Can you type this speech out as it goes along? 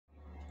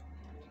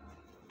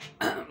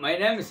My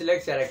name is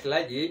Lecturer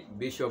Klaji,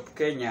 Bishop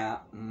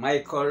Kenya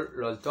Michael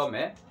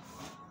Loltome,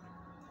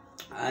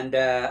 and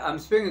I'm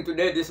speaking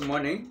today this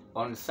morning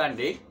on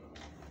Sunday,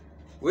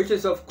 which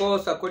is of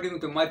course according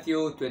to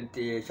Matthew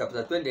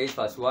chapter 28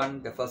 verse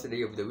 1, the first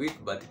day of the week,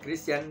 but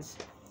Christians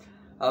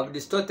have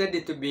distorted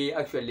it to be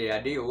actually a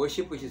day of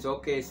worship, which is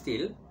okay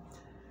still,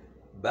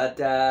 but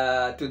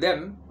to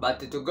them,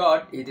 but to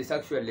God, it is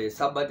actually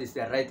Sabbath is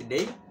the right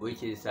day,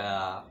 which is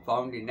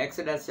found in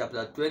Exodus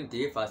chapter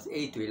 20 verse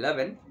 8 to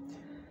 11,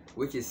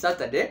 which is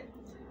Saturday.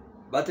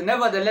 But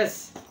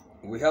nevertheless,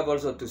 we have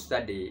also to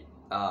study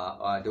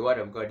the Word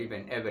of God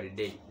even every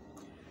day.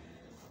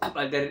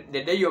 But the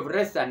day of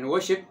rest and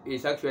worship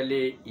is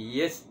actually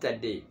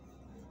yesterday,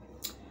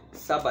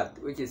 Sabbath,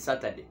 which is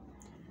Saturday,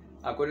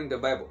 according to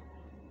the Bible.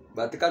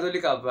 But the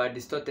Catholic have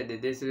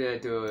distorted this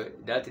to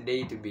that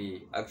day to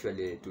be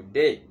actually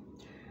today.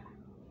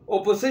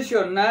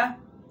 Opposition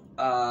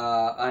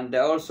and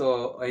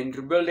also in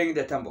rebuilding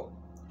the temple.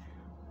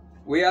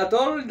 We are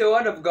told the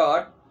Word of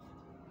God.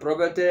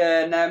 Prophet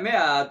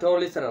Nehemiah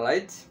told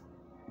Israelites,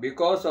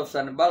 because of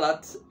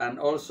Sanballat and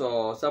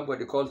also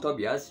somebody called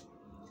Tobias,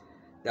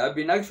 they have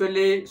been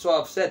actually so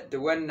upset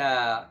when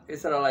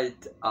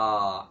Israelite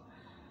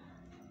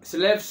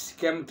slaves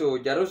came to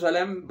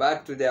Jerusalem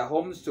back to their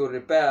homes to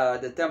repair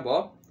the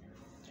temple.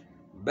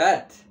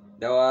 But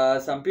there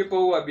were some people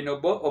who have been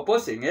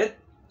opposing it,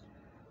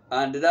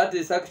 and that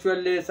is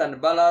actually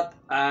Sanballat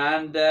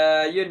and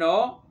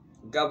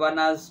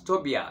governors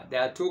Tobiah. There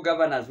are two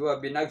governors who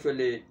have been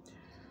actually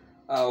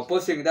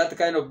opposing that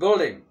kind of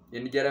building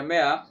in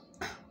Jeremiah,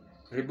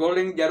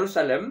 rebuilding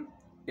Jerusalem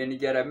in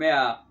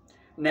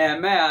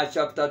Nehemiah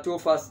chapter 2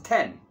 verse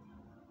 10.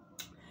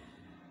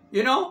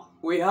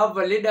 We have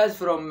leaders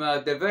from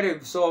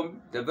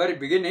the very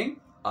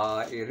beginning,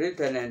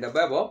 written in the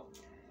Bible,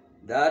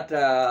 that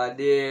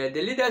the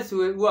leaders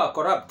who are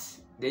corrupt,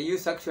 they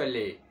use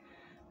actually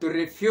to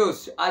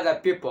refuse other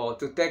people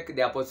to take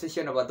their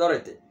position of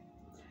authority.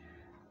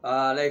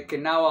 Like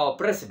now our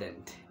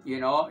president,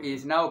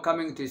 is now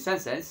coming to his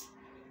senses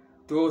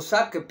to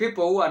sack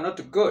people who are not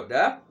good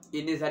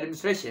in his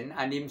administration,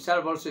 and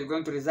himself also is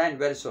going to resign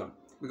very soon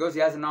because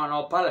he has now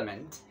no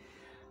parliament.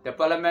 The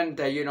parliament,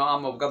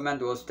 arm of government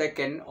was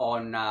taken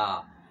on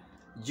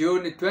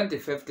June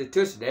 25th,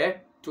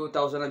 Tuesday,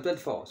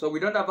 2024. So we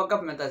don't have a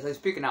government as I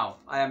speak now.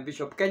 I am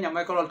Bishop Kenya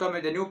Michael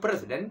Loltome, the new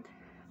president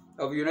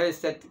of the United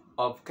States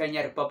of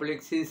Kenya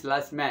Republic since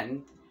last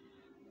month,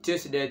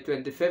 Tuesday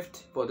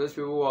 25th, for those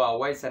people who are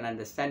wise and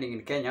understanding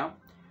in Kenya,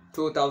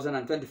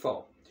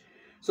 2024.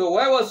 So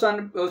why was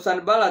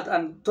Sanballat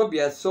and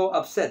Tobias so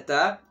upset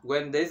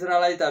when the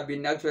Israelites have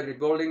been actually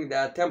rebuilding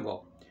their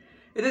temple?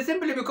 It is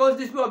simply because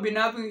these people have been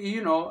having,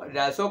 they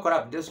are so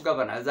corrupt, these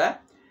governors.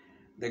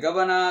 The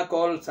governor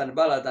called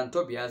Sanballat and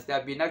Tobias, they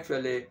have been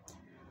actually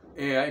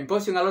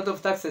imposing a lot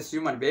of taxes to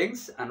human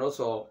beings and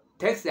also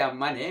tax their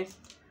money,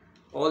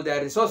 all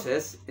their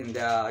resources in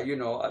their,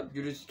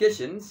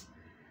 jurisdictions,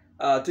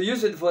 to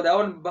use it for their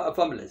own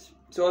families.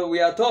 So we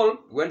are told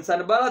when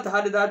Sanballat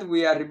heard that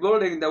we are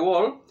rebuilding the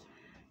wall,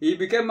 he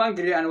became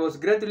angry and was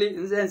greatly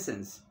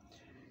incensed.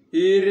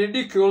 He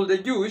ridiculed the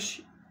Jews,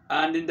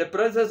 and in the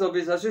presence of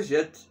his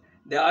associates,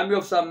 the army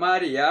of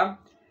Samaria,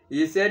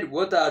 he said,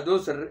 "What are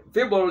those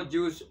feeble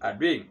Jews are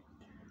doing?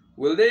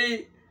 Will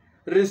they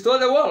restore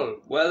the wall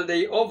while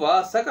they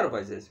offer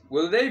sacrifices?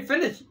 Will they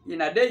finish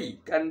in a day?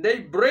 Can they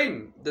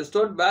bring the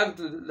stone back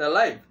to the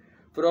life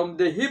from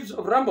the heaps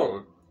of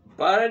rubble,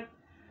 buried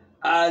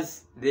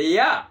as they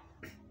are?"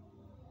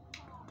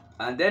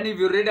 And then if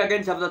you read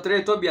again chapter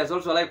 3, Tobias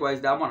also likewise,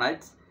 the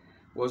Ammonites,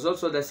 was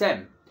also the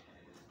same.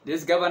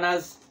 These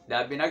governors, they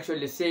have been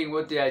actually saying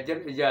what the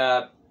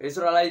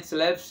Israelite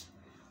slaves,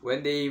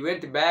 when they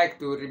went back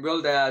to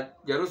rebuild the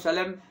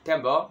Jerusalem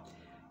temple,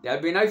 they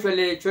have been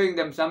actually showing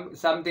them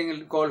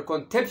something called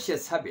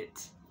contemptuous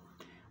habits.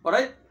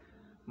 Alright?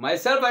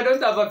 Myself, I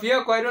don't have a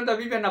vehicle, I don't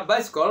have even a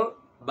bicycle,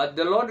 but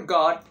the Lord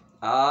God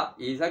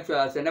is actually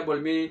has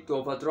enabled me to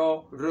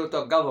overthrow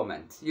Ruto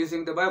government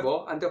using the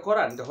Bible and the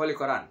Quran, the Holy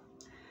Quran.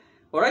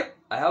 Alright?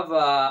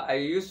 I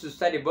used to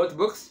study both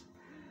books,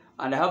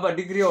 and I have a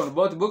degree on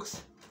both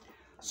books.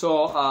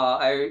 So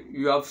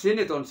you have seen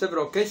it on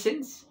several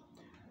occasions.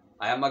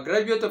 I am a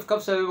graduate of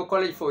Kapsa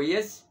College for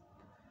years.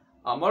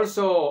 I'm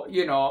also,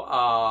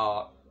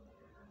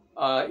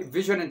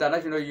 Vision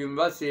International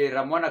University,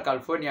 Ramona,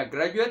 California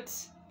graduate.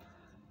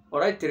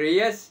 Alright, 3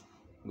 years,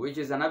 which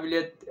is an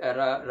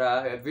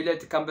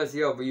affiliate campus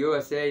here of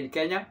USA in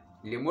Kenya,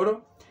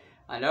 Limuru.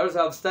 And I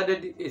also have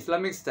studied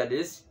Islamic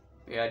studies,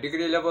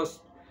 degree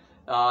levels,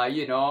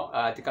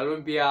 at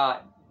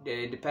Columbia,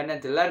 the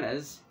independent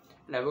learners.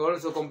 And I've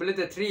also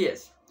completed 3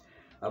 years.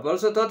 I've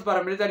also taught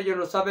paramilitary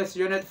general service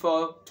unit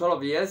for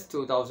 12 years,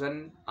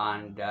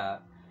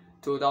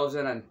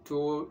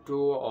 2002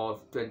 to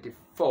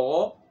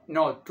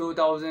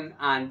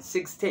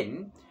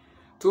 2016,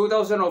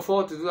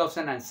 2004 to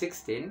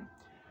 2016,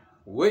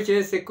 which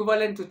is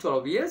equivalent to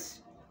 12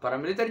 years.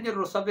 Paramilitary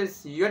general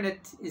service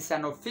unit is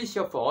an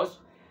official force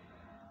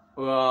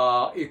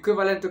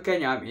equivalent to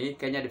Kenya Army,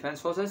 Kenya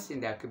Defense Forces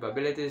in their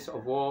capabilities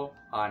of war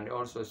and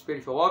also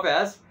spiritual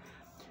warfare,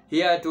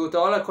 here to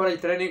Utawala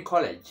College Training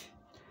College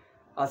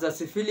as a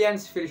civilian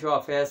spiritual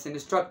affairs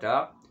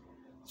instructor.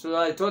 So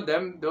I taught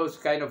them those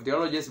kind of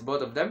theologies,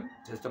 both of them,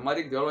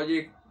 systematic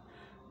theology,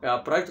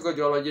 practical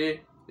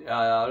theology,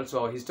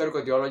 also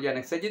historical theology and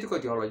exegetical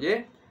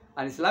theology,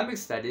 and Islamic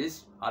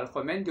studies,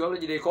 Al-Khomeini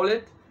theology they call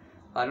it,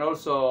 and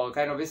also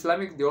kind of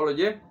Islamic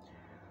theology,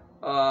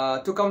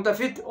 to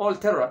counterfeit all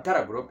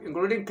terror group,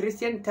 including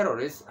Christian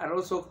terrorists and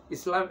also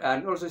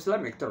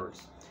Islamic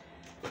terrorists.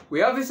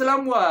 We have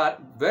Islam who are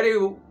very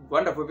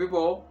wonderful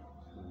people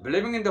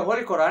believing in the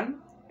Holy Quran,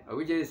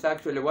 which is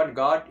actually one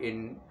God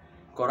in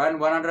Quran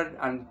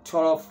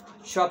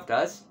 112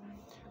 chapters,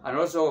 and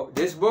also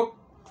this book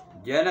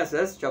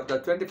Genesis chapter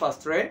 20 verse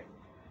 3,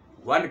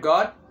 one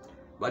God.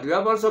 But we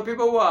have also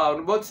people who are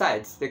on both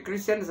sides, the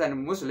Christians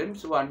and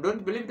Muslims, who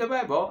don't believe the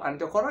Bible and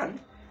the Quran,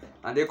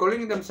 and they're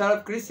calling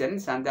themselves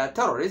Christians and they are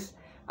terrorists,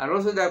 and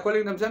also they are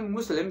calling themselves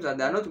Muslims and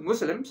they are not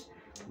Muslims.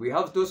 We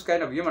have those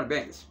kind of human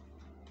beings.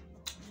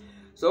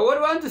 So what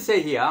I want to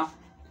say here,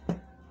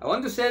 I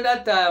want to say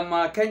that I'm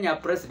a Kenya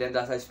president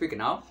as I speak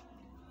now,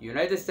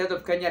 United States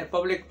of Kenya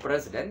Republic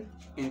president,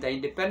 in the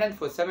independent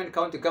for 7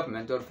 county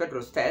government or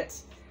federal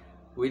states,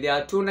 with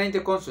their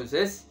 290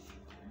 constituencies,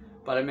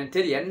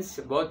 parliamentarians,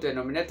 both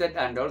nominated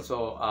and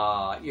also,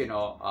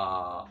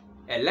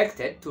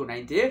 elected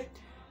 290,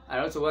 and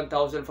also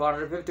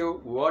 1,450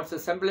 wards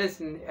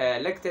assemblies,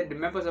 elected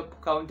members of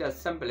county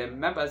assembly,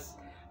 members,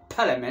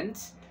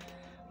 parliaments,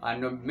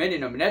 and many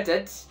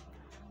nominated.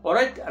 All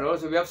right, and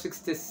also we have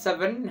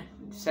 67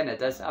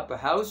 senators, upper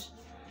house,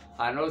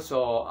 and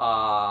also,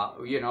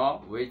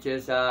 which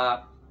is,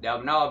 they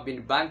have now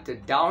been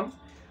banked down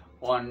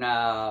on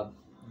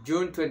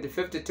June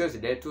 25th,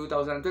 Tuesday,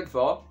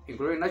 2024,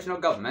 including national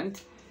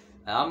government.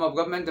 The arm of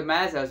government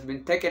mass has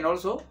been taken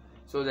also,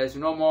 so there's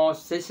no more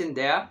session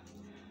there.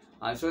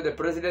 And so the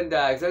president,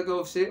 the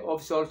executive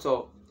office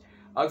also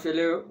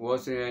actually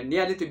was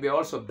nearly to be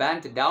also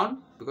banned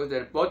down, because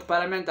both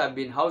parliament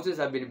houses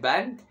have been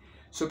banned,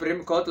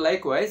 Supreme Court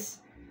likewise,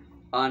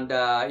 and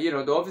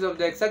the office of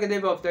the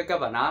executive of the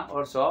governor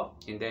also,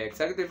 in the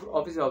executive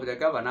office of the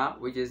governor,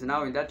 which is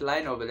now in that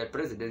line of the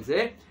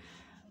presidency,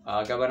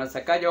 Governor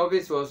Sakaja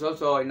office was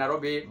also in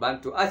Nairobi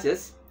burned to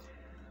ashes,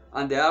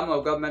 and the arm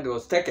of government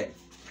was taken.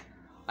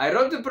 I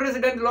wrote to the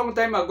president a long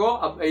time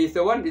ago. He's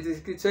the one, it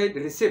is said,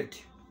 received.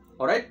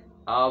 Alright,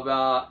 I've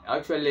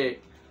actually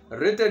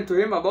written to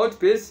him about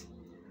peace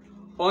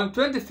on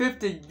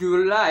 25th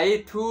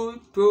July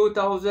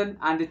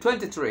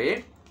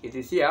 2023. It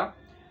is here,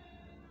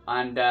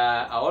 and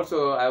I've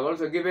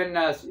also given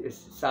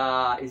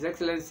His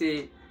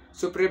Excellency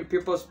Supreme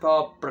People's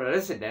Power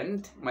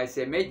President, my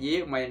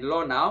Semeji, my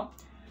in-law now,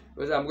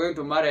 because I'm going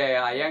to marry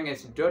a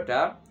youngest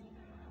daughter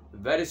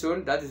very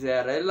soon. That is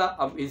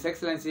His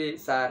Excellency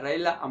Sir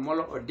Raila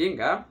Amolo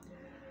Odinga.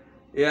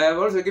 Yeah, I've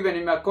also given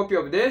him a copy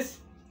of this.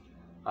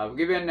 I've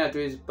given to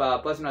his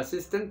personal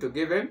assistant to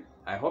give him.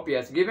 I hope he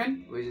has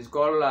given, which is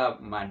called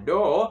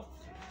Mando.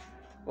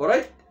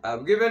 Alright,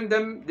 I've given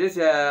them this.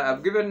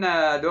 I've given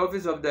the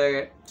office of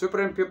the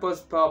Supreme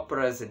People's Power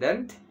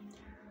President.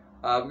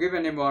 I've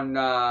given him on,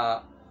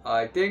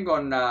 I think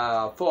on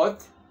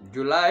 4th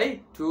July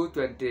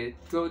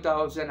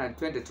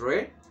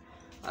 2023.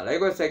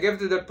 Likewise, I gave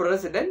to the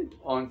president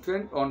on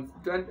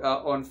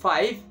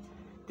 5.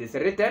 This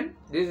written.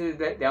 This is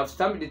they have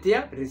stamped it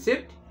here,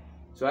 received.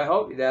 So I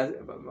hope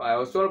I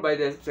was told by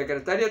the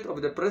secretariat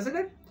of the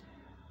president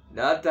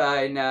that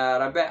in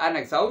Rabbi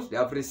Annex House they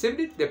have received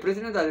it. The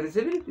president has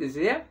received it. It's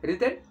here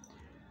written.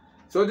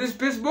 So this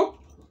peace book,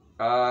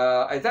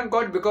 I thank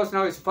God because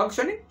now it's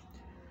functioning.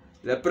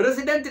 The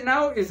president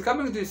now is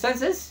coming to his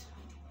senses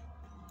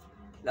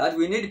that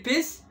we need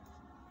peace.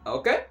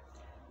 Okay.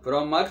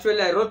 From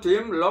actually I wrote to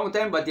him a long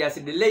time, but he has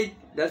delayed.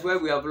 That's why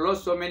we have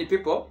lost so many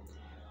people.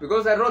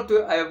 Because I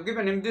have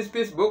given him this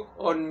peace book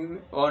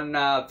on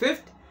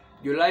 5th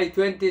July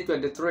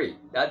 2023.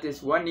 That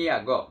is 1 year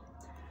ago.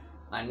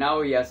 And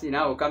now he is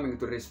now coming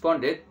to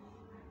respond it.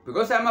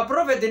 Because I'm a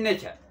prophet in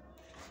nature.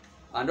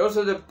 And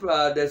also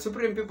the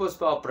Supreme People's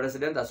Power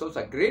President has also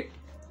agreed.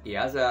 He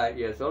has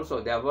also,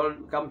 they have all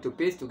come to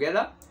peace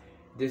together.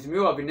 This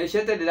Mew have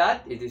initiated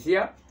that. It is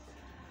here.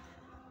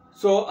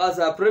 So as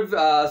a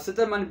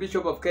settlement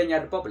bishop of Kenya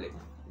Republic,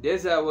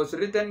 this was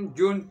written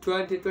June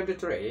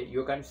 2023.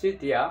 You can see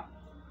it here,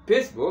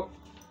 Facebook.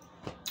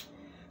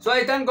 So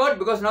I thank God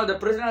because now the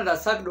president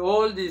has sacked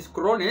all these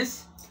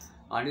cronies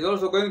and is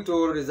also going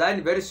to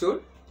resign very soon.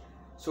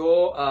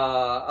 So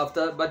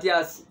but he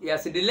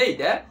has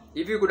delayed.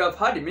 If you could have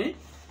heard me,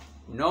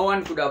 no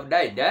one could have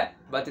died.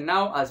 But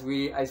now as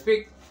I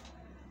speak,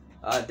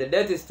 the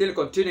death is still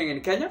continuing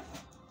in Kenya.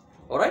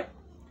 All right.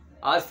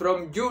 As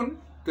from June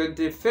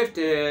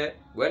 25th,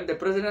 when the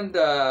president,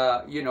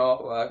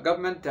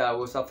 government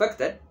was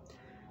affected,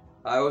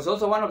 I was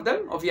also one of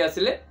them,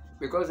 obviously,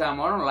 because I'm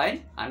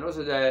online, and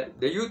also the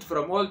youth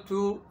from all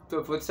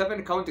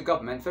 47 county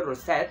government, federal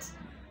states,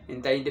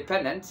 in the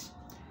independence,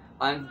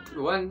 and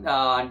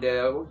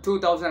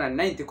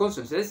 2,090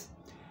 constituencies,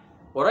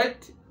 all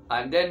right,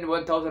 and then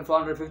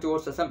 1,450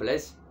 words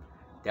assemblies.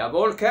 They have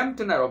all come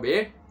to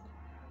Nairobi,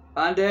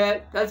 and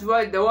that's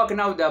why the work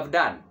now they have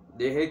done.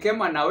 They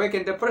came and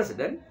awakened the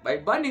president by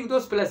banning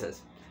those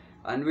places.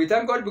 And we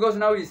thank God because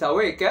now he's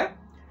awake,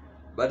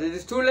 but it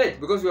is too late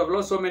because we have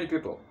lost so many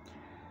people.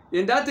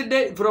 In that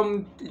day,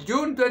 from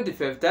June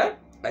 25th,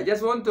 I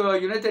just want the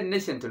United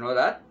Nations to know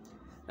that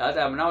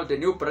I'm now the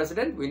new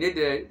president. We need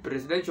the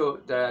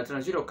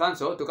Transitional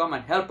Council to come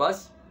and help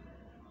us,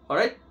 all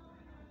right?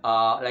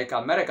 Like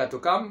America to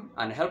come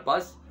and help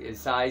us.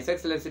 It's His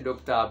Excellency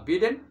Dr.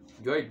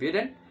 Joe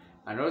Biden,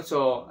 and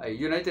also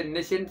United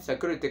Nations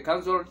Security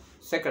Council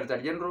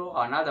Secretary General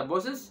and other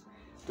bosses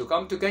to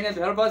come to Kenya to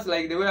help us,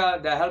 like the way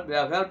they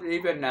have helped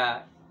even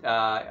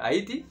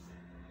Haiti.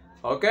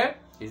 Okay,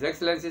 His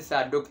Excellency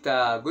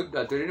Dr.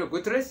 Torino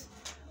Guterres,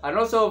 and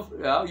also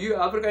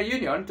African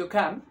Union to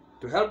come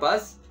to help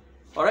us.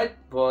 All right,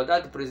 for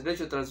that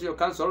Presidential Transitional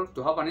Council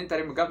to have an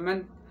interim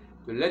government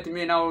to let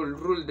me now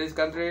rule this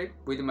country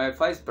with my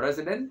Vice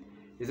President,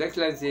 His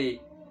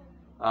Excellency,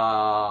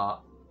 a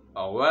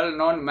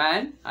well-known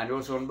man, and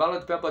also on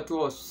ballot paper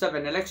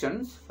 207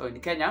 elections in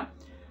Kenya,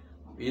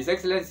 His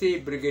Excellency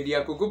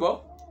Brigadier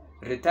Kukubo,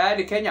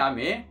 retired Kenya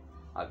Army,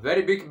 a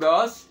very big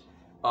boss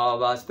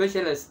of a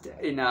specialist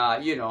in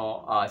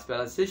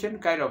specialization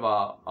kind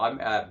of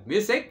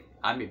music,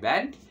 army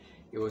band.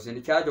 He was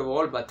in charge of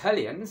all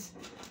battalions,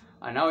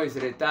 and now he's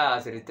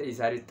retired.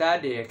 He's a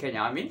retired Kenya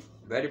Army.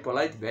 Very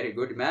polite, very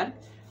good man.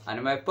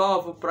 And my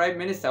powerful Prime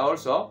Minister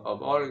also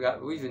of all,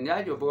 who is in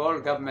charge of all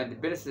government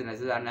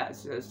businesses and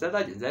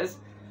strategies,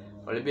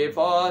 will be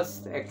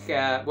first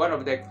one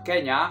of the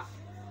Kenya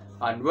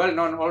and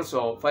well-known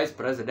also Vice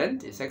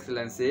President, His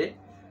Excellency,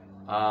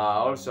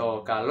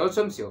 also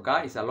Kalonzo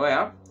Musyoka is a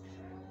lawyer.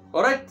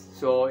 All right,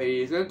 so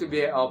he is going to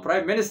be our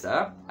Prime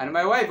Minister, and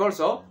my wife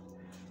also,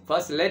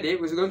 First Lady,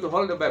 who is going to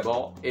hold the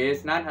Bible,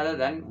 is none other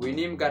than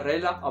Winnie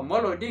Garela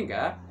Amolo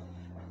Odinga.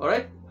 All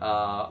right,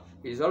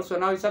 is also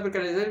now East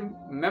African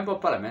Member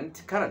of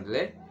Parliament,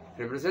 currently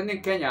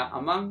representing Kenya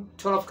among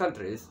 12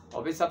 countries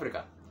of East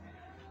Africa.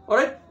 All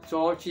right,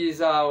 so she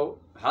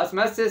has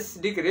master's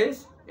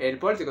degrees in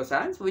political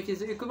science, which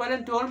is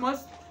equivalent to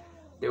almost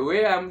the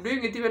way I'm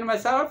doing it even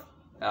myself.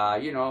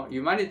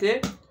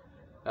 Humanity,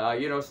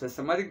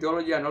 systematic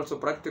theology, and also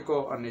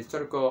practical and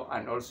historical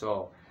and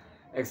also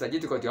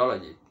exegetical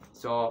theology.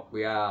 So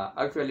we are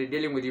actually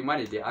dealing with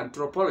humanity,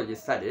 anthropology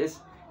studies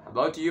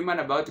about human,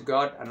 about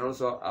God, and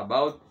also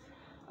about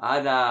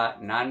other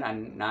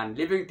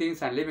non-living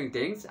things and living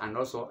things, and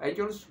also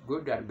angels,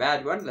 good and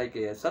bad one, like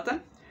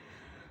Satan.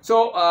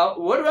 So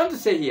what I want to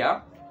say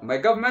here, my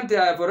government,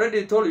 I have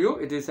already told you,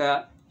 it is,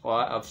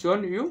 I've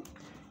shown you,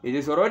 it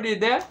is already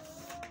there.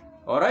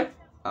 All right,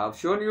 I've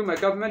shown you my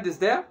government is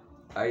there.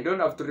 I don't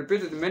have to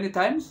repeat it many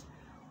times.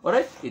 All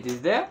right, it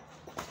is there.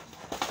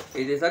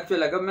 It is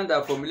actually a government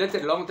I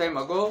formulated a long time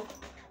ago,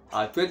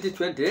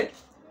 2020,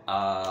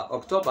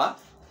 October.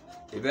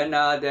 Even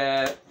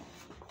the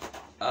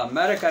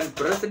American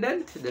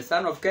president, the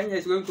son of Kenya,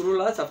 is going to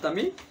rule us after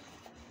me,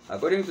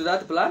 according to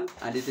that plan,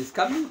 and it is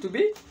coming to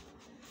be,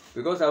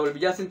 because I will be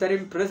just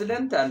interim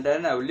president, and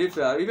then I will live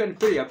even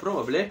prior,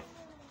 probably,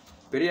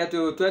 prior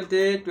to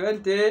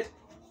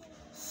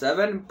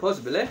 2027,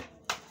 possibly.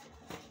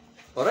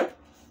 Alright,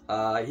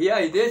 here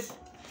it is.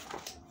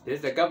 This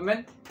is the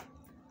government.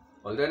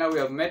 Although now we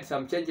have made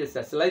some changes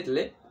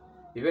slightly.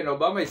 Even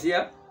Obama is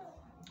here.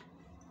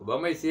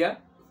 Obama is here.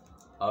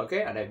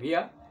 Okay, and I'm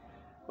here.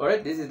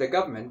 Alright, this is the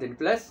government in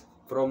place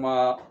from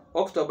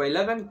October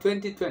 11,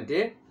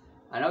 2020,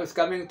 and now it's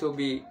coming to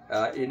be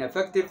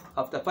ineffective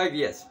after 5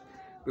 years,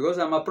 because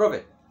I'm a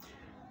prophet.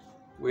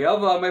 We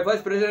have my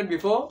vice president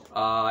before,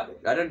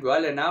 Adan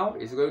Duale now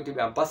is going to be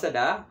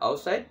ambassador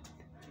outside.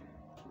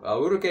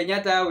 Uhuru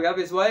Kenyatta, we have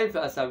his wife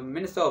as a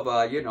minister of,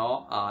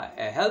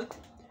 health.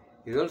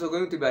 He's also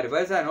going to be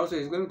advisor, and also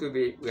he's going to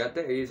be,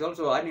 he's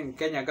also earning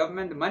Kenya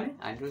government money,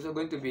 and he's also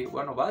going to be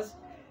one of us,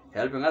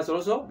 helping us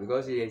also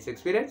because he has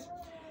experience.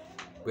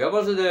 We have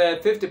also the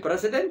 50th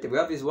president. We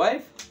have his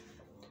wife,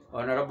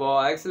 Honorable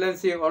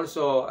Excellency,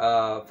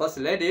 also First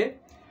Lady,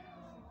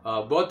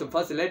 both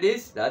First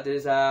Ladies. That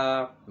is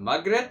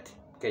Margaret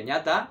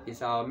Kenyatta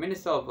is our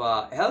Minister of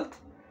Health,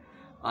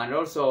 and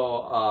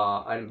also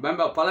a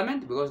Member of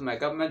Parliament, because my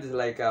government is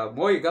like a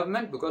Moi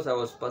government, because I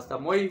was Pastor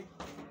Moi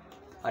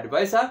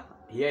advisor.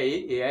 Here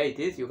it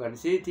is. You can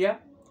see it here.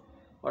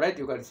 All right,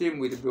 you can see him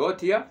with the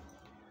oath here.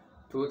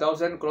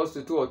 2000 close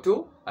to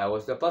 202. I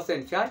was the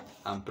person in charge.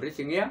 I'm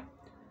preaching here.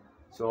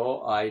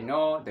 So I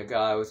know the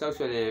guy was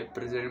actually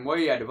President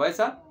Moi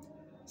advisor,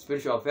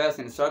 spiritual affairs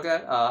in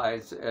soccer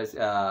as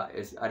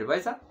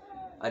advisor.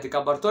 At the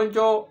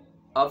Kabartonjo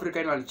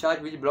African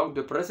Church, which belonged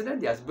to the president,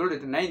 he has built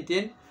it in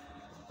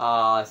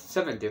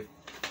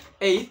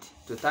 1978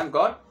 to thank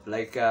God,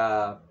 like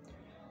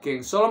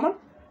King Solomon.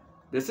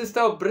 The sister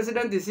of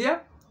president is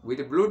here with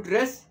the blue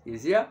dress.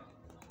 Is here.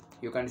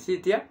 You can see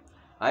it here.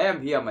 I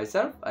am here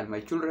myself, and my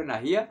children are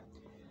here.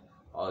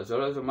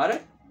 Also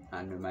married,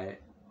 and my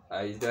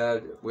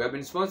We have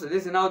been sponsored.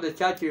 This is now the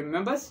church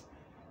members,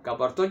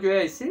 Kabartonjo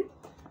AIC.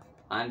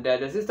 And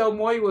the sister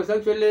Moi was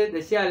actually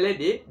the chair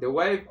lady, the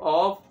wife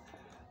of,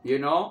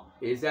 is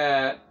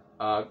the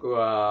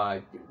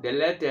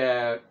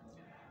late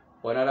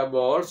Honorable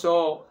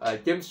also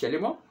James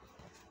Chelimo,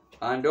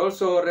 and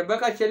also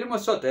Rebecca Chelimo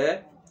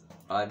Sote,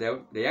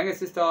 the younger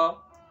sister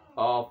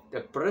of the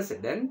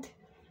president.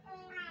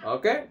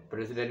 Okay,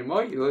 President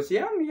Moi, he was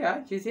young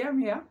here, she's young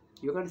here.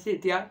 You can see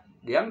it here,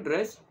 the young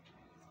dress,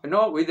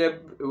 with the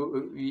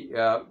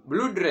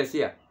blue dress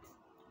here.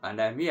 And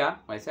I'm here,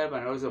 myself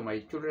and also my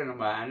children and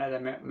my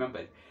another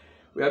members.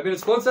 We have been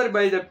sponsored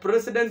by the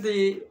president,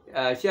 the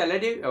chair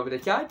lady of the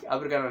church,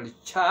 African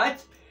Church,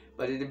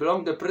 but it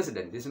belongs to the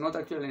president. It's not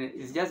actually,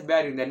 it's just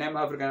bearing the name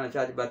African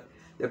Church, but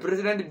the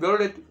president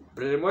built it,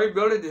 President Moi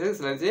built it, His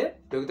Excellency,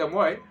 Dr.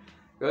 Moi,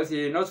 because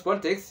he knows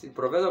politics, he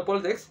professor of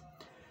politics,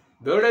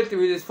 built it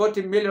with his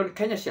 40 million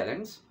Kenya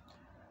shillings,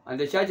 and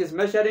the church is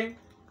measuring.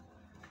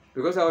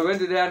 Because I went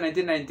there in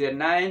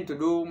 1999 to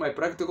do my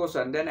practicals,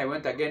 and then I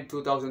went again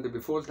 2000 to be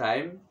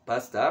full-time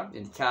pastor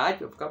in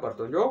charge of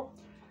Kabartonjo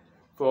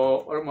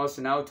for almost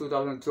now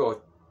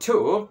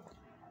 2002.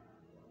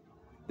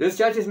 This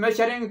church is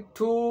measuring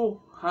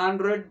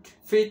 200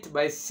 feet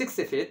by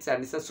 60 feet,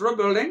 and it's a straw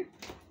building.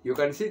 You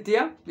can see it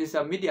here. This is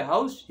a media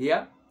house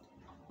here.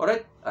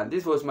 Alright, and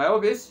this was my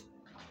office.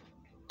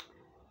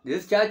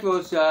 This church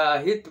was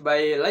hit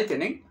by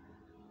lightning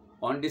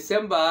on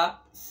December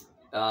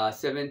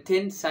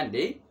 17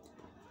 Sunday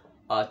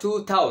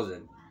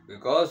 2000,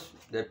 because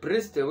the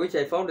priest which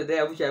I found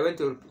there, which I went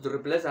to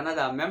replace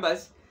another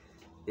members,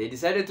 they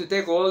decided to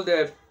take all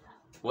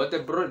what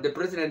the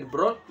president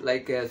brought,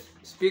 like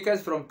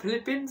speakers from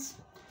Philippines,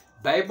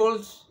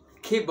 Bibles,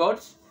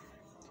 keyboards.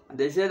 And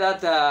they said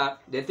that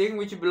the thing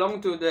which belong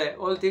to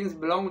all things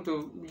belong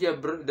to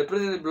the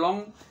president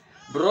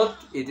brought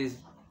it is,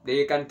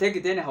 they can take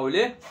it anyhow.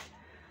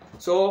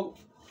 So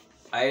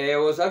I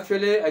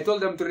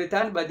told them to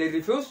return, but they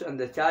refused, and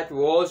the church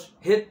was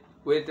hit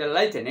with the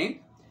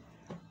lightning.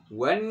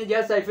 When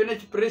just I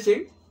finished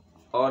preaching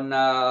on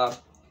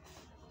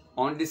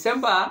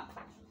December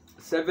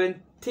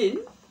 17,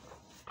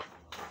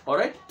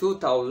 alright,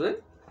 2000,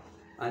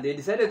 and they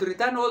decided to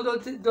return all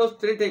those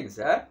three things.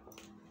 I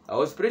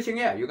was preaching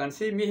here. You can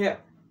see me here.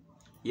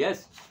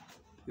 Yes,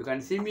 you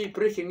can see me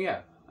preaching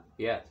here.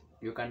 Yes,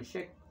 you can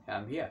check.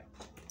 I'm here.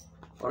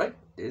 Alright,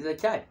 this is a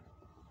church.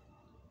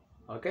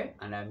 Okay,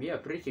 and I'm here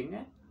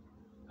preaching,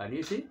 and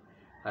you see,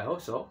 I hope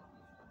so.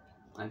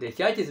 And the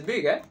church is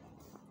big, It's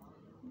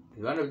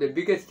one of the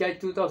biggest church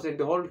 2000 in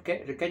the whole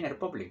Kenya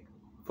Republic.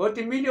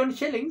 40 million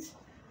shillings.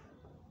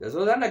 This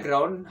was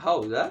underground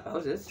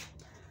houses,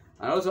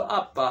 and also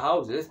upper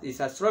houses.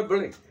 These are straw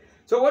buildings.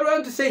 So what I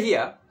want to say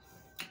here,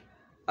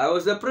 I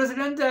was the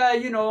president,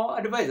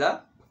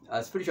 advisor,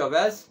 spiritual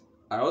affairs,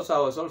 and also I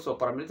was also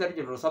paramilitary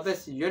general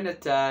service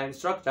unit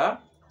instructor,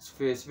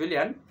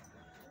 civilian.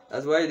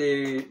 That's why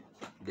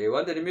they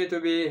wanted me to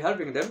be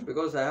helping them,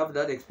 because I have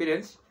that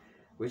experience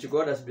which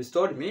God has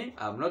bestowed me.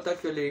 I'm not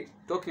actually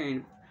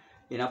talking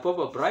in a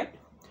pop-up, right?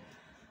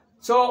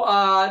 So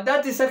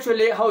that is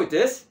actually how it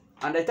is.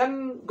 And I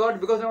thank God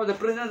because now the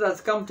president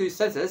has come to his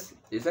senses,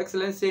 His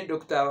Excellency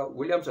Dr.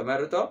 William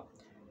Ruto,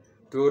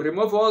 to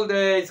remove all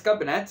his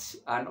cabinets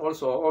and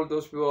also all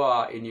those people who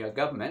are in your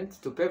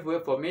government to pave way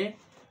for me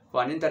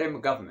for an interim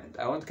government.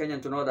 I want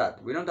Kenyan to know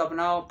that. We don't have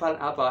now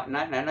a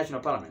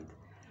national parliament.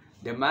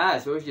 The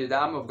mass, which is the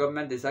arm of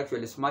government, is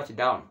actually smashed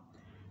down.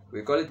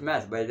 We call it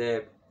mass by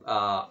the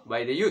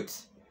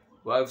youths.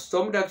 We have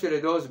stormed actually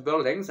those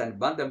buildings and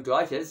burnt them to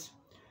ashes.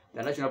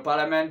 The national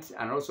parliament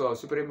and also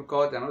Supreme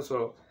Court and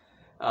also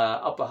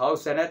upper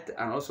house Senate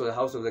and also the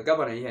house of the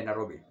governor here in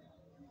Nairobi.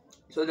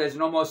 So there is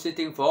no more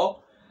sitting for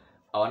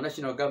our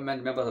national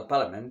government members of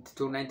parliament,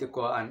 290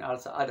 and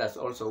also others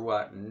also who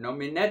are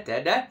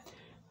nominated,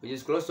 which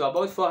is close to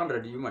about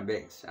 400 human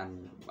beings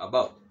and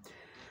about.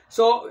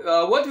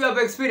 So what we have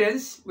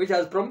experienced, which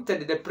has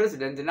prompted the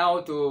president now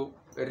to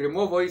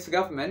remove his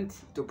government,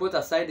 to put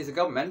aside his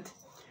government,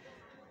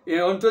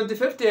 on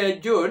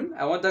 25th June,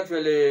 I want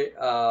actually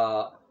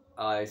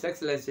His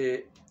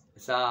Excellency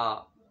Sir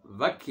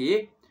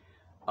Vaki,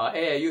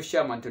 AIU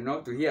chairman,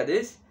 to hear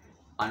this,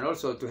 and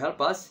also to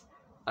help us,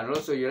 and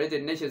also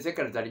United Nations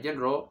Secretary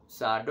General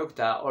Sir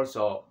Dr.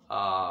 also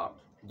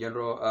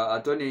General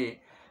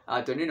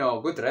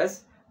Antonio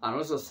Guterres, and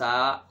also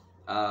Sir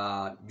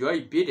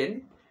Joy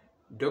Biden,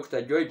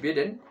 Dr. Joy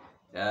Biden,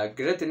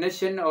 great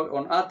nation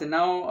on earth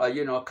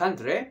now,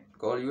 country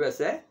called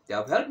USA. They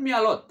have helped me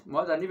a lot,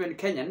 more than even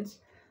Kenyans.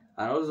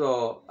 And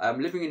also, I'm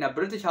living in a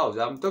British house.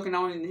 I'm talking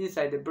now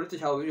inside the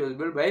British house, which was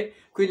built by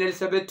Queen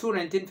Elizabeth II,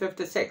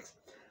 1956.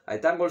 I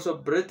thank also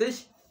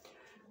British,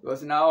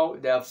 because now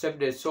they have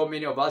saved so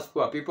many of us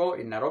poor people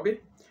in Nairobi.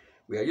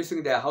 We are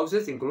using their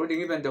houses,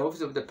 including even the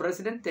office of the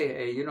president,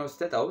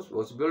 State House,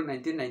 was built in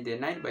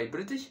 1999 by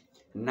British.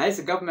 Nice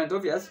government,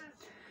 obvious.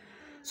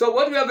 So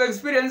what we have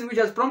experienced, which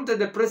has prompted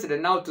the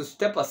president now to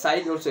step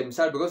aside also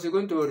himself, because he's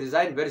going to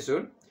resign very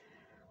soon.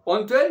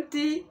 On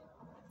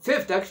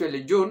 25th,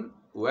 actually, June,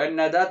 when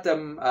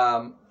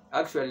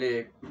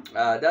actually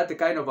that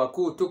kind of a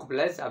coup took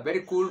place, a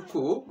very cool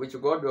coup, which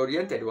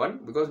God-oriented one,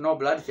 because no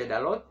bloodshed a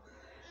lot.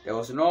 There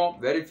was no,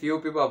 very few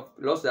people have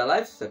lost their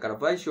lives,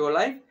 sacrificial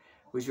life,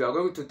 which we are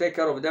going to take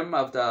care of them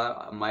after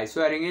my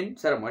swearing-in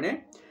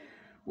ceremony.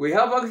 We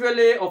have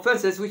actually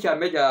offenses which are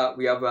major,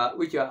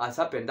 which has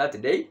happened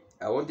that day.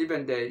 I want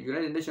even the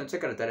United Nations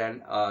Secretary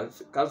and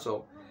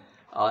Council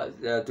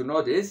to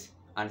know this,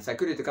 and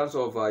Security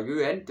Council of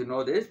UN to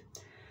know this.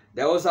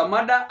 There was a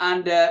murder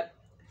and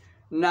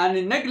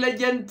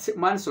non-negligent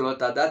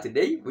manslaughter that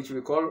day, which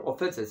we call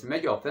offenses,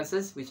 major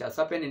offenses, which has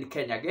happened in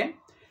Kenya again,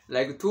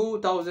 like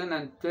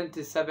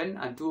 2027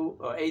 and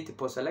 2008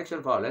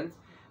 post-election violence,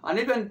 and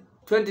even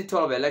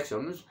 2012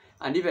 elections,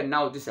 and even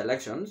now these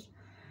elections.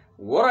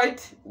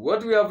 Alright,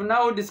 what we have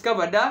now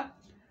discovered that,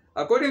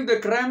 according to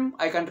the crime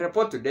I can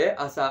report today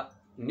as a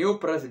new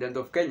president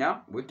of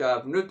Kenya, which I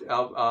have not,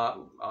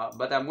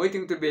 but I'm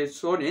waiting to be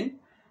sworn in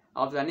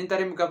after an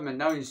interim government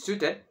now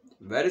instituted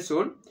very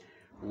soon.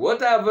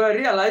 What I have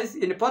realized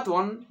in part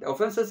one, the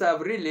offenses I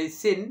have really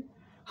seen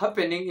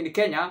happening in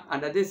Kenya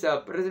under this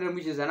president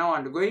which is now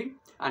ongoing,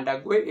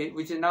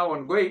 which is now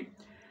ongoing,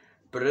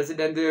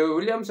 President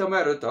William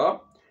Samoei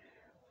Ruto.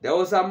 There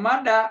was a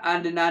murder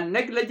and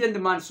non-negligent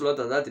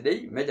manslaughter that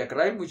day, major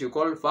crime which we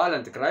call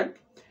violent crime.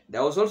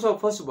 There was also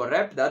forcible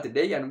rape that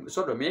day and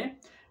sodomy.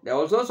 There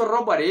was also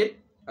robbery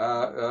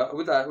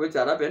which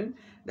had happened.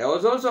 There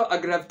was also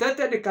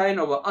aggravated kind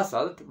of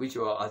assault which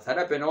has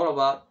happened all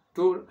over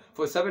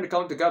for 7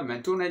 county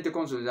government, 290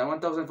 councils and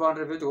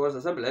 1,450 wards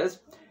assemblies.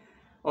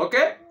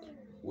 Okay,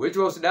 which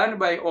was done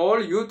by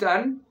all youth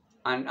and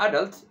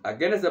adults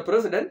against the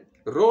president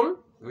rule,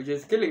 which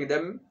is killing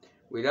them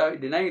without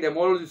denying them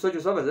all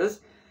social services.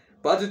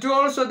 But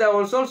also, there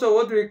was also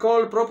what we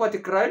call property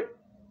crime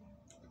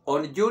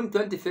on June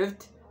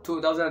 25th,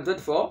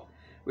 2024.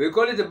 We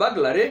call it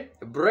burglary,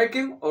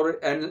 breaking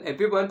and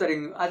people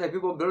entering other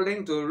people's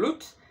building to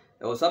loot.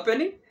 That was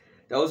happening.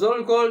 There was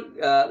also called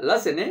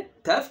larceny,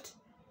 theft,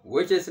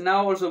 which is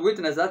now also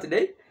witnessed that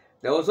day.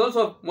 There was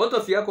also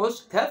motor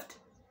vehicles theft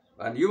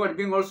and human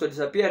being also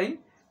disappearing.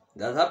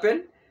 That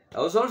happened.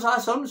 There was also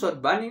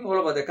assault burning all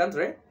over the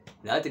country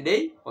that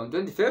day on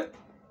 25th.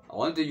 I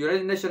want the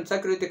United Nations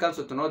Security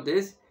Council to know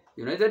this.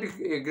 United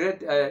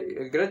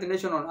Great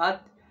Nation on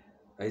Earth,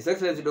 His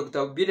Excellency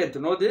Dr. Biden to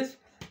know this,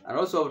 and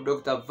also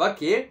Dr.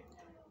 Vaki,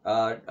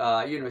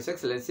 His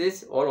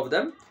Excellencies, all of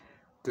them,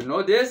 to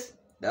know this,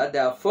 that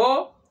there are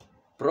 4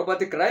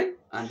 property crime,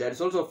 and there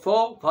is also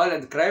 4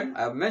 violent crime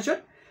I have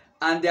mentioned,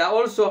 and there are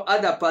also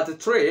other part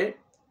 3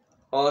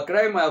 or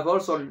crime I have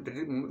also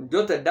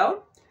jotted down.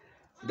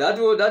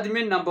 That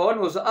means number 1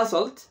 was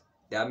assault.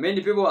 There are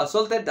many people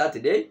assaulted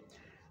that day.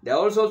 There are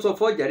also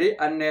forgery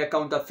and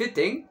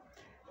counterfeiting.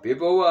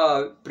 People who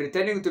are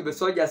pretending to be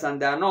soldiers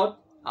and they are not,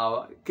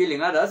 are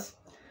killing others.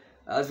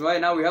 That's why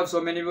now we have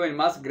so many people in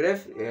mass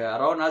grave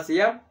around us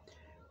here,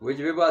 which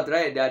people are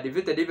trying, they are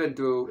defeated even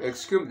to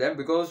exhume them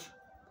because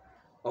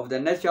of the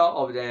nature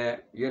of the,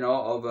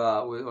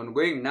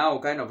 ongoing now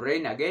kind of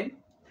rain again.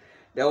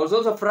 There was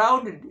also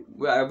fraud,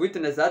 I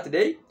witnessed that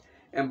day,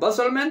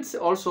 embezzlement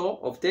also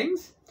of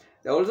things.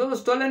 There was also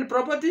stolen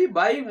property,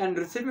 buying and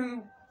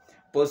receiving,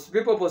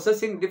 people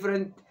possessing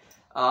different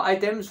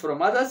items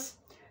from others.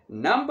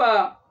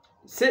 Number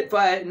 6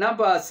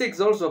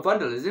 also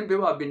vandalism.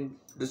 People have been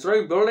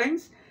destroying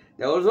buildings.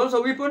 There was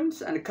also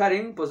weapons and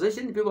carrying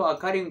possession. People are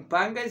carrying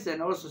pangas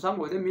and also some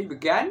of them maybe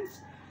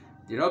guns.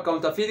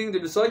 Counterfeiting to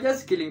the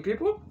soldiers, killing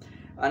people.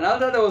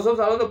 Another, there was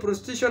also a lot of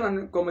prostitution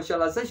and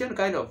commercialization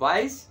kind of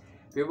vice.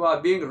 People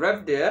are being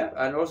raped there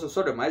and also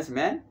sodomized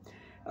men.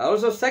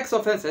 Also sex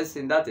offenses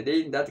in that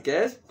day, in that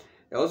case.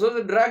 There was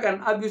also drug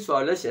and abuse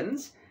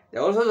violations.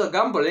 There was also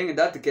gambling in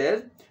that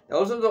case. There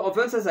was also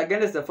offenses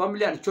against the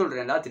family and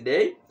children that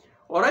day.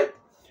 Alright?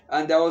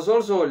 And there was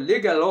also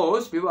legal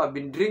laws. People have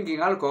been drinking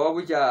alcohol,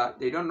 which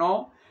they don't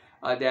know.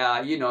 They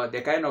are,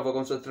 the kind of a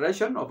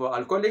concentration of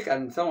alcoholic,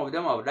 and some of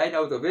them have died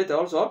out of it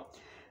also.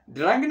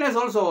 Drunkenness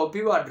also,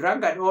 people are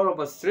drunk at all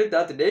over the street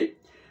that day.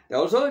 There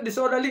was also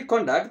disorderly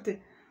conduct,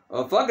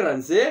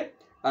 vagrancy,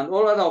 and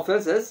all other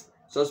offenses,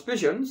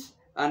 suspicions,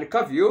 and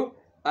curfew,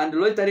 and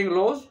loitering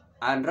laws,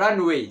 and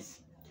runways.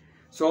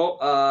 So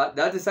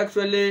that is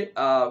actually,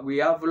 we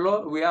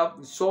have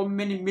so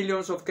many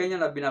millions of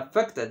Kenyans have been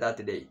affected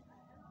that day.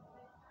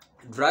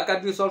 Drug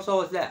abuse also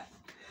was there.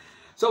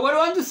 So what I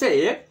want to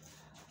say,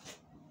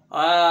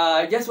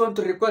 I just want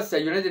to request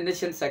the United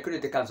Nations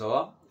Security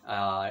Council,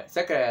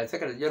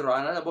 Secretary General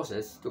and other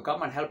bosses to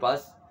come and help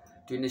us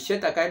to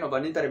initiate a kind of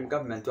an interim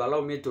government to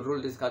allow me to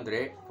rule this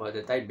country for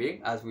the time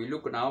being, as we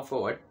look now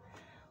forward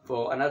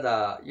for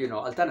another,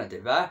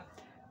 alternative.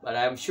 But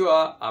I'm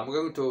sure I'm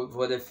going to,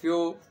 for the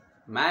few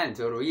months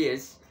or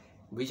years,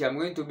 which I'm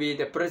going to be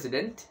the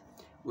president,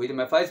 with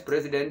my vice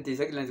president,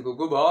 His Excellency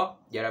Gugubo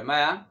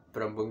Jeremiah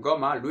from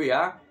Bungoma,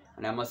 Luya,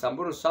 and I'm a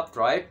Samburu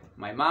sub-tribe,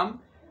 my mom.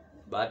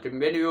 But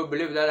many of you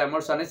believe that I'm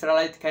also an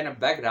Israelite kind of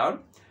background,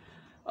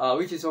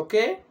 which is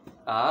okay.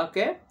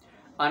 Okay.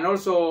 And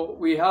also,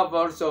 we have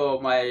also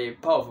my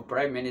powerful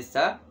Prime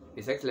Minister,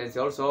 His Excellency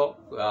also,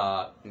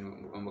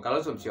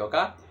 Kalosum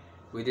Sioka,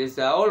 with his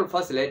all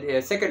first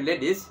lady, second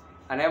ladies,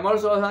 and I'm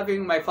also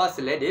having my first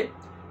lady.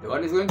 The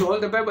one is going to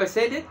hold the Bible. I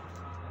said it.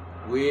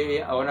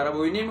 We,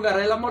 Honorable Winimga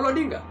Raila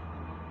Molodinga,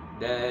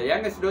 the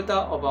youngest daughter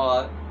of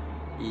our,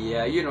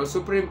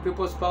 Supreme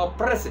People's Power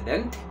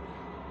President,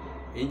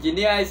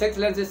 Engineer His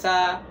Excellency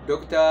Sir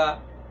Dr.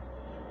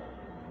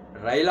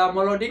 Raila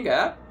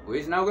Molodinga, who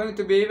is now going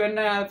to be even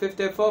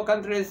 54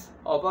 countries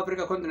of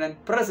Africa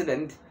continent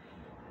president,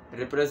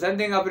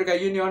 representing Africa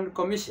Union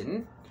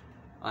Commission,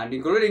 and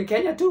including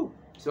Kenya too.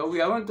 So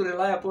we are going to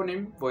rely upon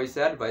him for his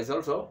advice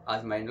also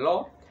as my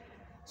in-law.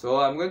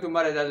 So I'm going to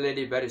marry that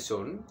lady very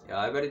soon.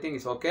 Everything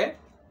is okay,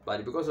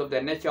 but because of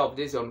the nature of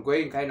this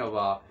ongoing kind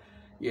of,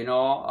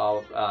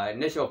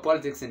 nature of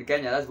politics in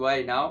Kenya, that's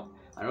why now,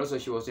 and also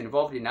she was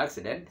involved in an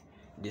accident,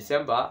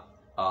 December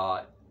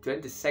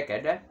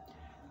 22nd,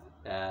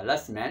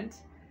 last month.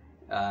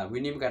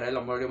 Winnie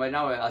Mkarela Molodinga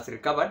now has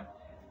recovered.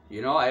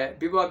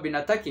 People have been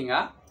attacking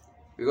her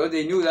because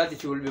they knew that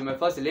she will be my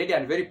first lady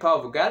and very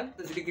powerful girl.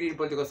 That's a degree in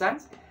political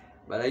science.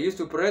 But I used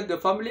to protect the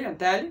family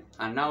entirely,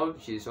 and now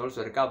she's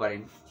also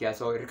recovering. She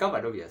has also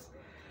recovered, obviously.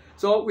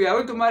 So we are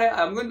going to marry.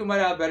 I'm going to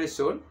marry her very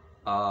soon,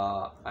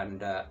 and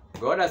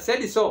God has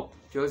said it so.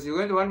 She was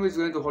going to one who is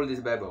going to hold this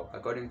Bible,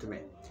 according to me,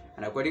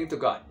 and according to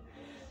God.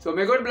 So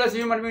may God bless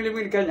you, human being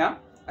living in Kenya.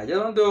 I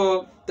just want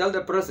to tell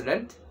the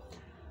president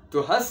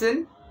to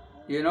hasten,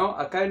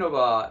 a kind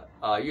of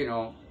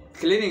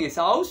cleaning his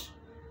house,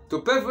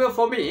 to pave way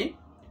for me,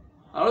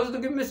 and also to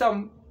give me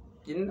some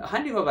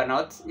handing over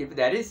notes. If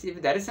there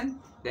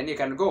isn't, then he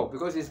can go,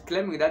 because he's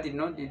claiming that he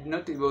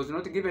was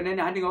not given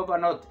any handing over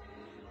note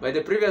by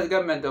the previous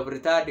government of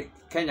retired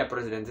Kenya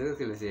President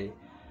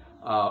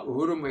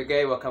Uhuru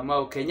Muigai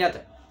Wakamau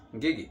Kenyatta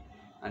Ngigi,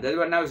 and that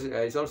one now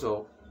is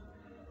also.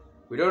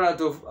 We don't have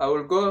to.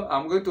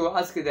 I'm going to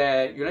ask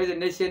the United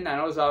Nations and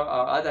also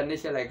other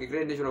nations like the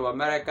Great Nation of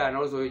America and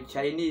also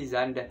Chinese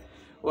and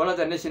all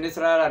other nations,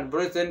 Israel and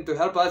Britain, to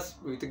help us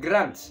with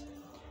grants,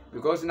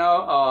 because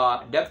now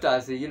our debt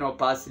has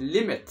past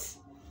limits.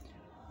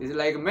 It's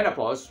like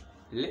menopause.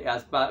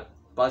 As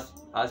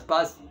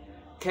past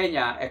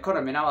Kenya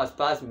economy now has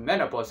passed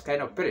menopause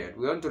kind of period.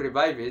 We want to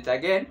revive it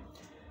again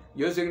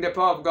using the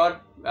power of God,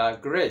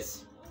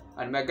 grace,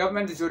 and my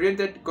government is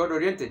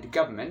God-oriented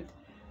government.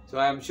 So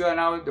I am sure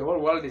now the whole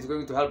world is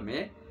going to help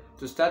me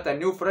to start a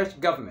new fresh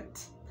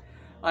government.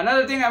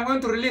 Another thing, I'm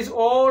going to release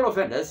all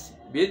offenders,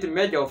 be it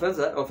major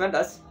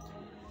offenders,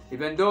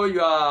 even though you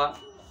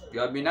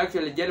have been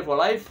actually jailed for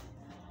life,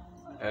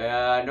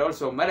 and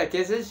also murder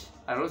cases,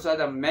 and also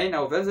other main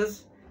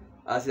offenses.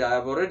 As I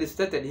have already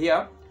stated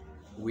here,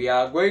 we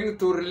are going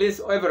to release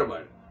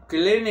everyone,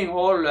 cleaning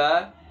all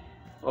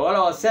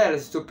our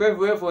cells to pave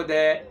way for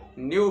the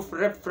new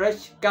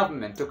fresh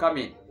government to come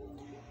in.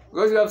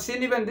 Because we have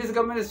seen even this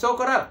government is so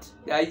corrupt.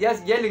 They are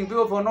just jailing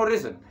people for no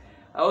reason.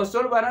 I was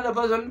told by another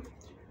person,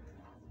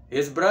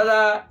 his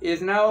brother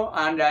is now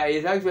and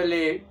is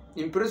actually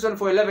in prison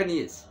for 11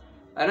 years.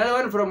 Another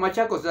one from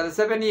Machakos, that's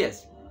 7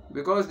 years.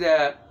 Because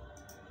they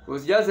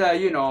was just,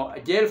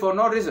 jailed for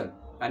no reason.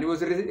 And he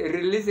was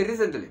released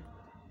recently.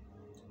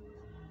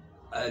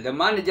 The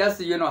man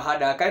just,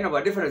 had a kind of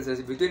a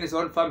differences between his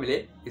own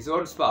family, his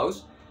own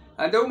spouse.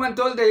 And the woman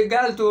told the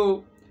girl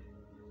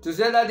to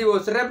say that he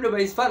was raped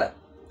by his father.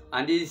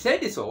 And he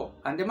said so,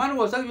 and the man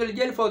was actually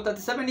jailed for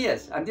 37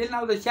 years, until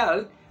now the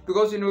child,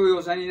 because he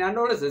was in an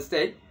adolescent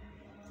state,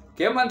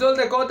 came and told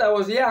the court I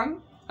was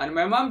young, and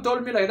my mom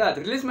told me like that,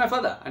 release my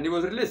father, and he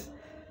was released.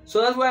 So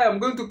that's why I'm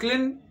going to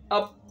clean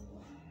up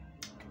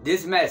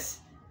this mess.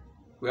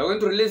 We are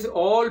going to release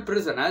all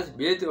prisoners,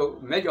 be it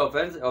major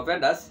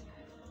offenders,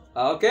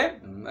 okay,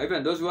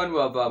 even those who have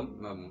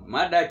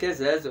murder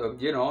cases,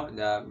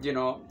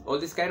 all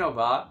this kind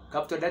of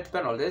capital death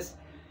penalties,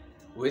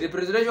 with the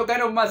presidential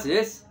kind of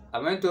masses.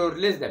 I'm going to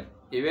release them.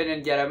 Even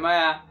in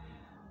Jeremiah,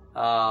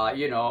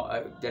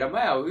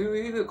 Jeremiah,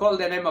 we will call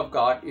the name of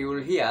God, he will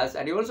hear us,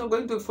 and he also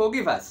going to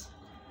forgive us.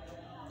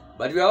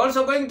 But we are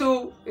also going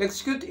to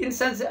execute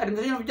instance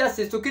administration of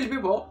justice to kill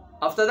people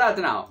after that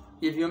now,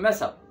 if you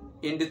mess up.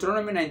 In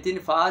Deuteronomy 19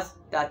 verse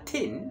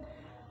 13,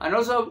 and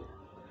also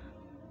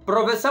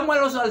Prophet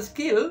Samuel also has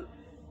killed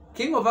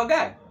King of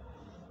Agag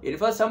in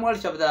 1 Samuel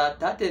chapter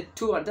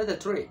 32 and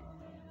 33.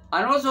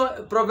 And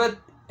also Prophet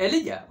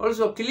Elijah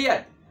also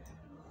cleared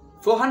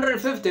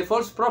 450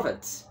 false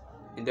prophets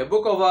in the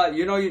book of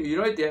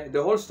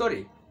the whole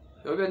story.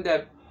 Even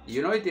the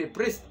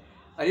priest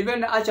and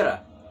even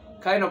Asherah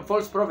kind of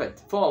false prophet,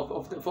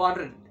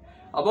 400,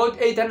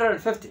 about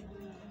 850.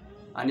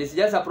 And it's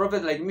just a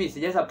prophet like me, it's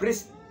just a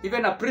priest.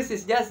 Even a priest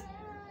is just,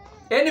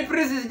 any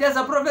priest is just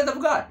a prophet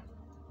of God.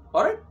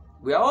 Alright?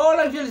 We are all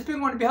actually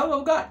speaking on behalf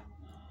of God.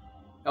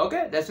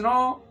 Okay? There's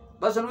no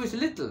person who is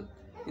little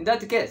in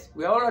that case.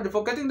 We are all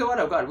advocating the word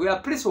of God. We are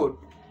priesthood,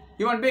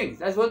 human beings.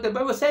 That's what the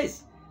Bible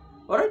says.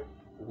 Alright?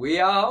 We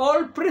are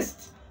all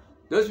priests.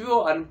 Those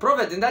people and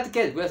prophets in that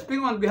case. We are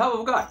speaking on behalf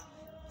of God.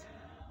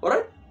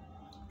 Alright?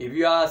 If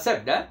you are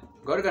saved,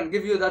 God can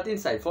give you that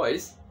inside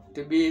voice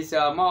to be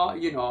more,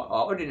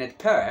 ordinate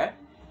prayer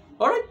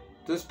Alright?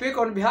 To speak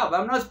on behalf.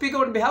 I'm not speaking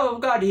on behalf of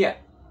God here.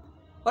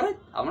 Alright?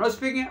 I'm not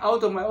speaking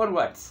out of my own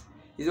words.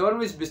 He's the one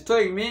who is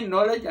bestowing me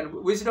knowledge and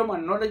wisdom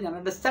and knowledge and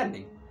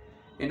understanding.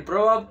 In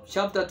Proverbs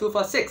chapter 2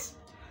 verse 6.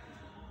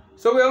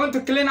 So we are going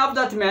to clean up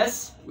that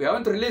mess. We are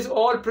going to release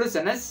all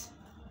prisoners.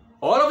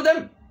 All of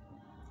them.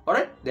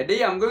 Alright? The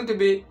day I'm going to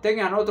be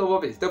taken out of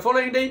office. The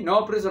following day,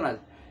 no prisoners.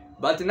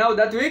 But now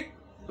that week,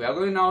 we are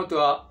going now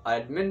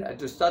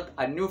to start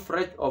a new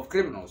fresh of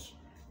criminals.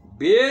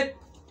 Be it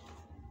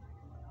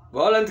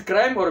violent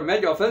crime or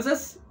major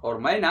offenses, or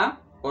minor,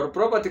 or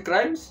property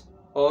crimes,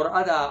 or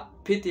other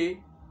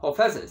petty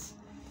offenses.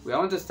 We are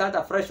going to start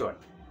a fresh one.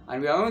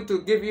 And we are going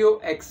to give you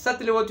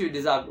exactly what you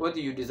deserve.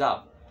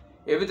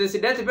 If it is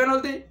death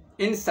penalty,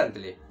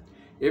 instantly.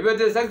 If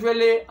it is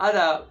actually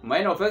other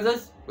minor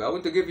offenses, we are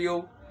going to give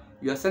you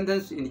your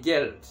sentence in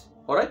jail.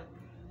 Alright?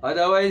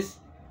 Otherwise,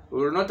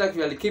 we will not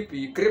actually keep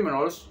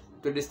criminals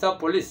to disturb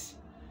police.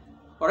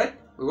 Alright?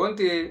 We want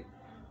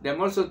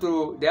them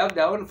also they have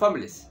their own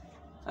families.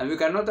 And we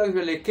cannot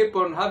actually keep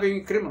on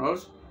having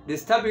criminals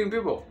disturbing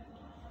people.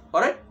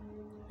 Alright?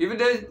 If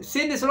the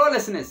sin is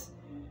lawlessness,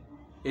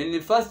 in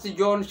 1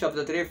 John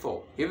chapter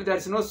 3:4, if there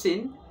is no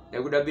sin,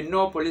 there would have been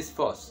no police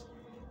force.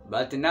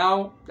 But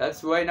now,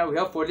 that's why now we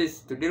have police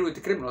to deal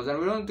with criminals, and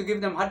we don't want to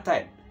give them hard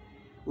time.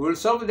 We will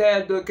solve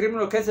the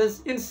criminal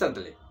cases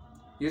instantly,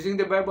 using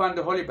the Bible and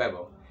the Holy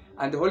Bible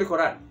and the Holy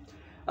Quran.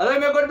 Although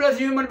may God bless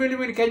you, human being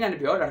in Kenya and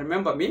beyond. And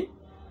remember me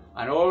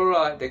and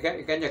all the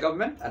Kenya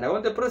government, and I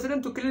want the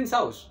president to clean his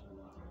house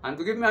and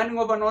to give me a handing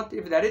over note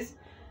if there is.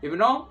 If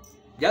no,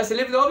 just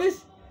leave the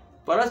office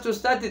for us to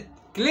start it,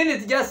 clean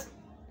it just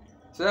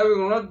so that we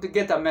will not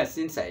get a mess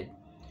inside.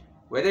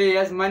 Whether he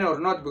has money or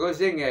not, because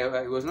saying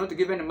he was not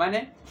given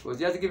money, he was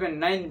just given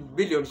 9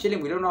 billion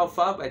shillings. We don't know how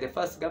far by the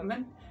first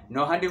government.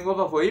 No handing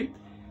over for him.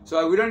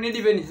 So we don't need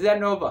even his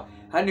handing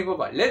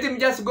over. Let him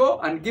just go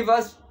and leave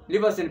us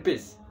in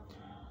peace.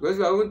 Because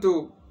we are going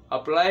to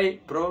apply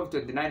Proverbs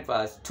 29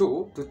 verse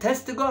 2 to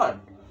test God.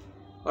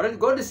 Alright,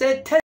 God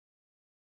said test.